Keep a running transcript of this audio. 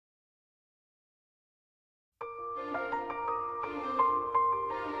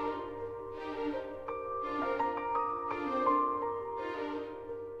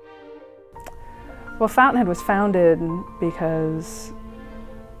Well, Fountainhead was founded because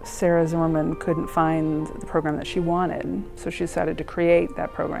Sarah Zimmerman couldn't find the program that she wanted, so she decided to create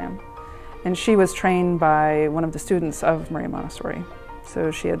that program. And she was trained by one of the students of Maria Montessori,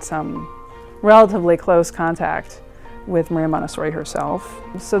 so she had some relatively close contact with Maria Montessori herself.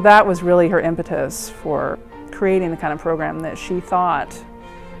 So that was really her impetus for creating the kind of program that she thought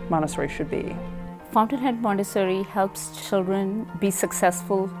Montessori should be. Fountainhead Montessori helps children be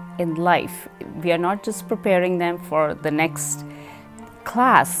successful in life. We are not just preparing them for the next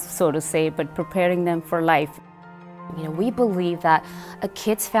class, so to say, but preparing them for life. You know, we believe that a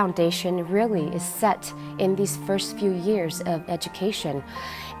kid's foundation really is set in these first few years of education.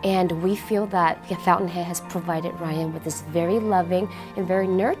 And we feel that Fountainhead has provided Ryan with this very loving and very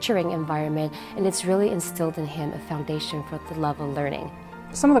nurturing environment, and it's really instilled in him a foundation for the love of learning.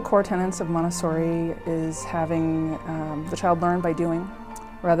 Some of the core tenets of Montessori is having the child learn by doing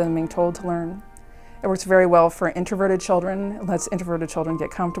rather than being told to learn. It works very well for introverted children. It lets introverted children get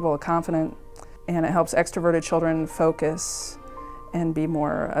comfortable and confident, and it helps extroverted children focus and be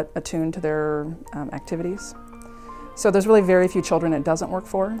more attuned to their activities. So there's really very few children it doesn't work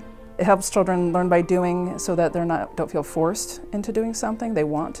for. It helps children learn by doing so that don't feel forced into doing something. They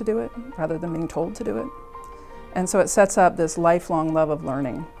want to do it rather than being told to do it. And so it sets up this lifelong love of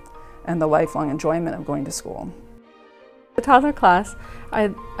learning and the lifelong enjoyment of going to school. The toddler class,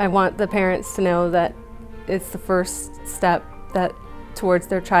 I want the parents to know that it's the first step towards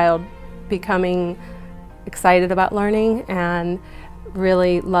their child becoming excited about learning and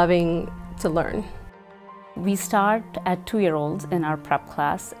really loving to learn. We start at 2-year-olds in our prep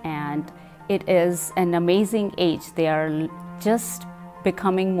class, and it is an amazing age. They are just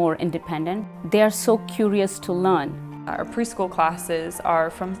becoming more independent. They are so curious to learn. Our preschool classes are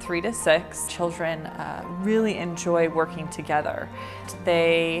from 3 to 6. Children really enjoy working together.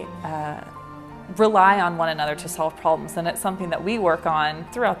 They rely on one another to solve problems, and it's something that we work on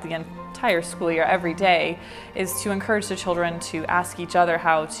throughout the entire school year, every day, is to encourage the children to ask each other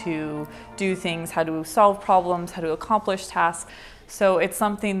how to do things, how to solve problems, how to accomplish tasks. So it's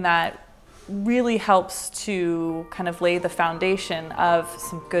something that really helps to kind of lay the foundation of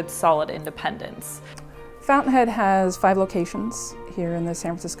some good, solid independence. Fountainhead has 5 locations here in the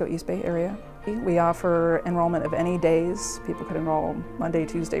San Francisco East Bay area. We offer enrollment of any days. People could enroll Monday,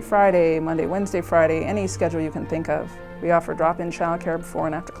 Tuesday, Friday, Monday, Wednesday, Friday, any schedule you can think of. We offer drop-in childcare before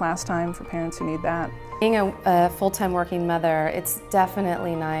and after class time for parents who need that. Being a full-time working mother, it's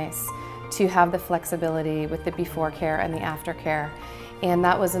definitely nice to have the flexibility with the before care and the after care. And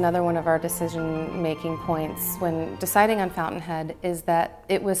that was another one of our decision-making points when deciding on Fountainhead, is that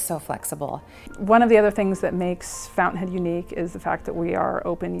it was so flexible. One of the other things that makes Fountainhead unique is the fact that we are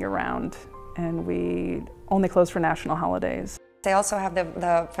open year-round, and we only close for national holidays. They also have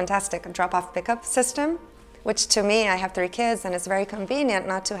the fantastic drop-off pickup system, which to me, I have 3 kids, and it's very convenient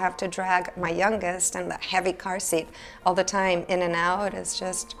not to have to drag my youngest in the heavy car seat all the time in and out. It's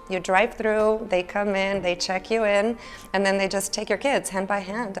just, you drive through, they come in, they check you in, and then they just take your kids hand by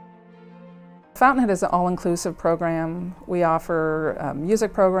hand. Fountainhead is an all-inclusive program. We offer a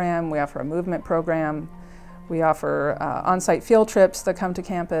music program, we offer a movement program, we offer on-site field trips that come to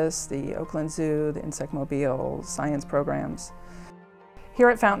campus, the Oakland Zoo, the Insect Mobile, science programs. Here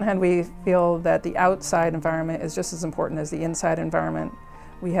at Fountainhead, we feel that the outside environment is just as important as the inside environment.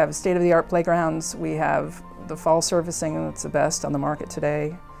 We have state-of-the-art playgrounds. We have the fall surfacing that's the best on the market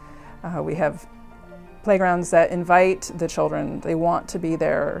today. We have playgrounds that invite the children. They want to be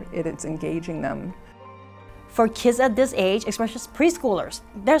there. It's engaging them. For kids at this age, especially preschoolers,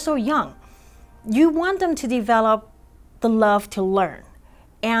 they're so young. You want them to develop the love to learn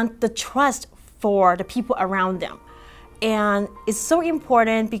and the trust for the people around them. And it's so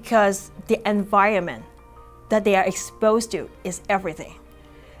important because the environment that they are exposed to is everything.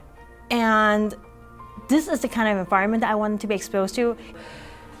 And this is the kind of environment that I want them to be exposed to.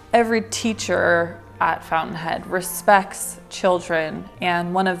 Every teacher at Fountainhead respects children,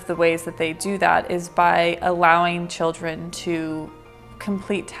 and one of the ways that they do that is by allowing children to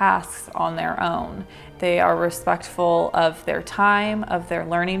complete tasks on their own. They are respectful of their time, of their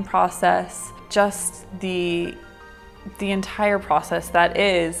learning process, just the entire process that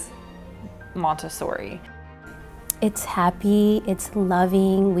is Montessori. It's happy, it's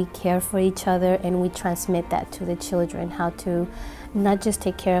loving, we care for each other, and we transmit that to the children, how to not just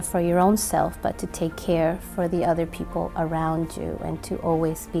take care for your own self, but to take care for the other people around you and to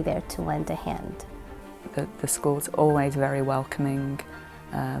always be there to lend a hand. The school's always very welcoming.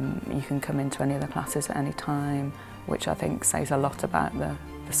 You can come into any of the classes at any time, which I think says a lot about the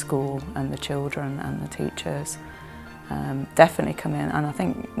school and the children and the teachers. definitely come in, and I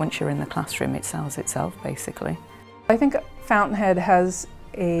think once you're in the classroom it sells itself basically. I think Fountainhead has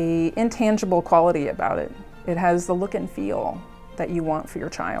an intangible quality about it. It has the look and feel that you want for your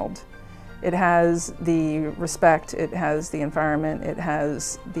child. It has the respect, it has the environment, it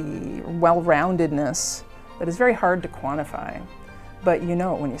has the well-roundedness that is very hard to quantify, but you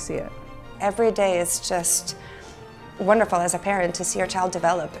know it when you see it. Every day is just wonderful as a parent to see your child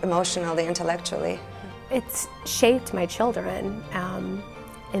develop emotionally, intellectually. It's shaped my children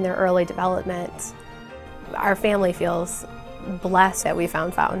in their early development. Our family feels blessed that we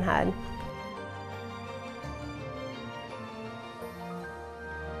found Fountainhead.